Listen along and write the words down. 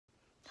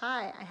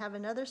Hi, I have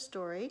another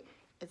story.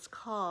 It's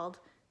called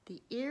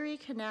The Erie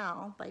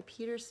Canal by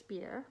Peter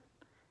Spier,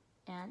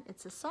 and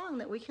it's a song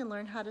that we can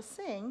learn how to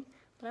sing,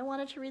 but I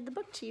wanted to read the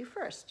book to you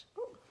first.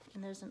 Oh,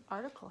 and there's an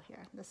article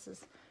here. This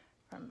is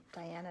from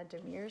Diana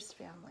Demir's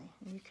family.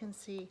 And you can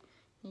see,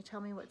 can you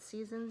tell me what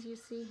seasons you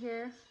see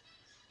here?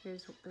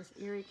 Here's this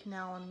Erie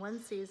Canal in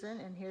one season,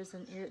 and here's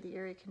the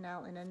Erie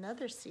Canal in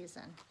another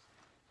season.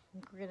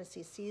 We're going to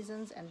see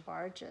seasons and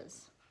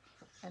barges.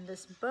 And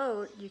this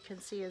boat you can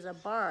see is a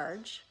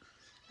barge,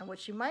 and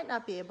what you might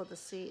not be able to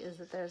see is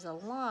that there's a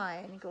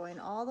line going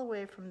all the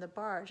way from the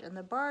barge, and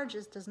the barge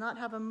does not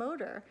have a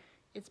motor.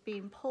 It's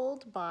being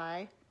pulled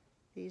by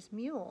these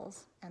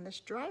mules and this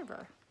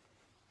driver.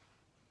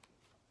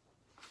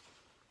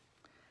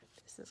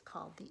 This is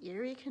called The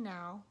Erie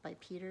Canal by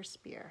Peter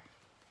Spier.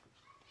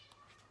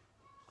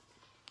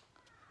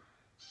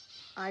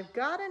 I've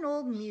got an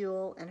old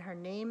mule and her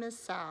name is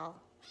Sal,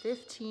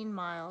 15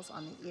 miles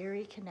on the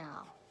Erie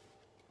Canal.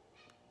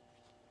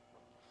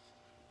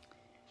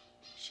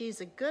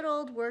 She's a good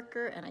old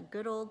worker and a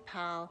good old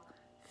pal,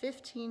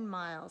 15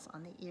 miles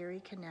on the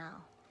Erie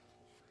Canal.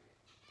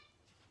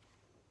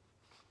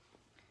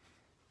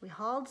 We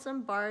hauled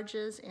some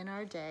barges in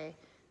our day,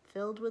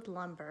 filled with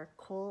lumber,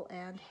 coal,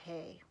 and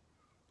hay.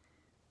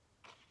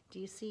 Do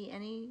you see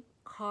any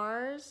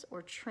cars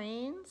or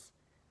trains?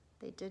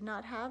 They did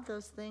not have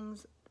those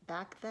things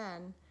back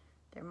then.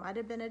 There might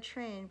have been a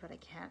train, but I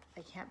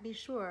can't be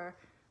sure.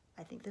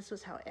 I think this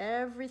was how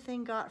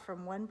everything got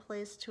from one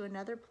place to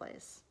another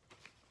place.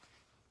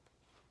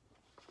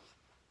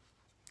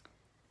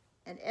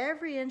 And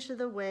every inch of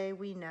the way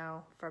we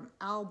know, from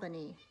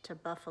Albany to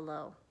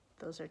Buffalo.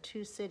 Those are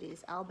two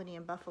cities. Albany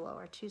and Buffalo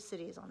are two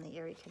cities on the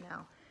Erie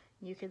Canal.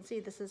 You can see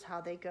this is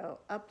how they go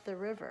up the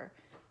river.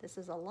 This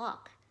is a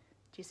lock.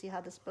 Do you see how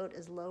this boat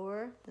is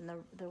lower than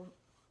the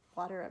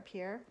water up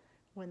here?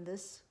 When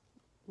this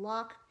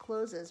lock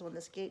closes, when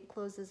this gate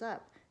closes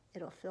up,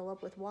 it'll fill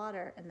up with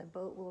water and the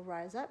boat will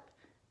rise up,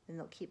 and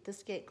they'll keep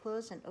this gate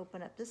closed and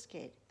open up this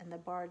gate, and the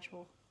barge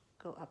will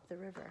go up the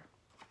river.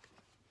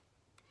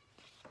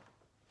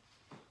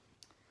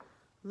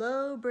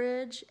 Low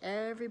bridge,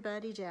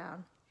 everybody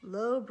down.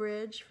 Low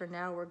bridge, for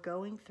now we're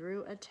going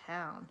through a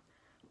town.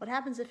 What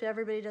happens if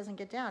everybody doesn't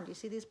get down? Do you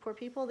see these poor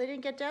people? They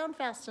didn't get down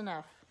fast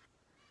enough.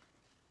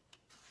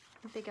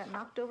 I think they got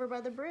knocked over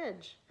by the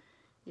bridge.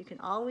 You can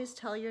always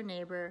tell your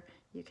neighbor.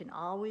 You can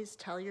always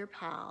tell your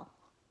pal.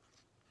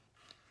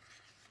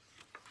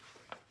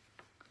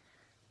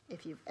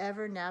 If you've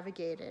ever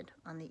navigated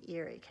on the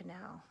Erie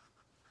Canal.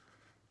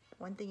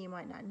 One thing you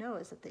might not know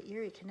is that the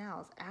Erie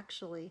Canal is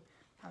actually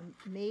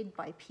made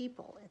by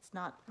people. It's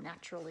not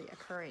naturally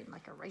occurring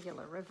like a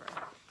regular river.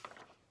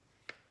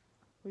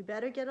 We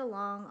better get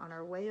along on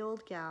our way,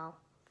 old gal.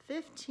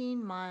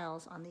 15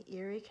 miles on the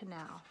Erie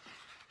Canal.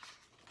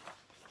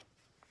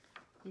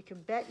 You can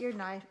bet your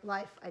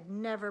life I'd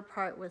never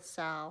part with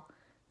Sal.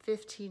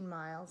 15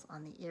 miles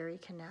on the Erie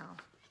Canal.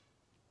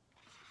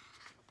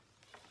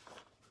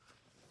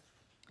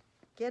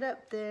 Get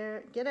up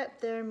there,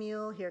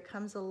 mule. Here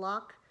comes a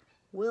lock.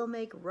 We'll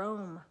make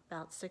Rome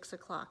about 6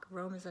 o'clock.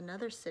 Rome is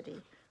another city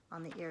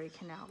on the Erie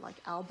Canal, like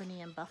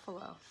Albany and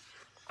Buffalo.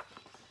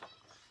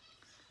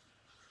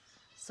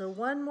 So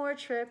one more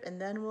trip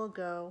and then we'll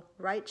go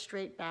right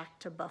straight back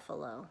to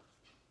Buffalo.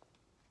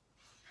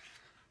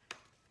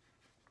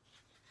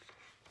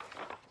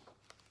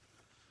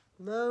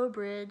 Low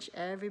bridge,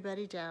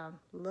 everybody down.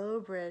 Low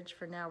bridge,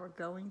 for now we're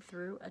going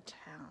through a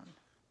town.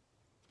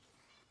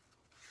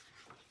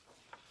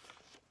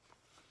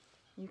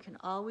 You can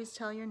always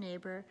tell your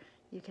neighbor.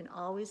 You can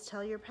always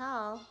tell your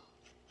pal.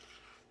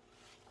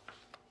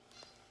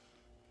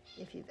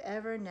 If you've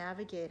ever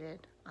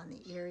navigated on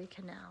the Erie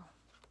Canal.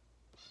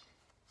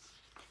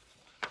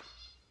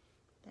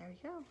 There you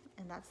go,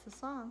 and that's the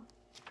song.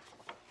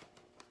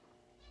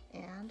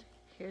 And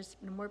here's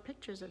more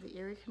pictures of the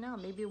Erie Canal.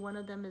 Maybe one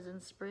of them is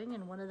in spring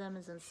and one of them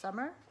is in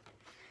summer.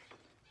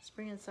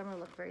 Spring and summer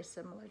look very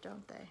similar,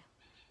 don't they?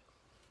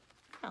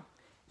 Oh,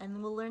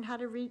 and we'll learn how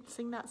to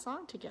sing that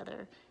song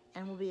together,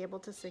 and we'll be able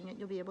to sing it.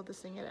 You'll be able to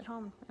sing it at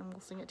home, and we'll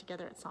sing it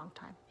together at song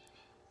time.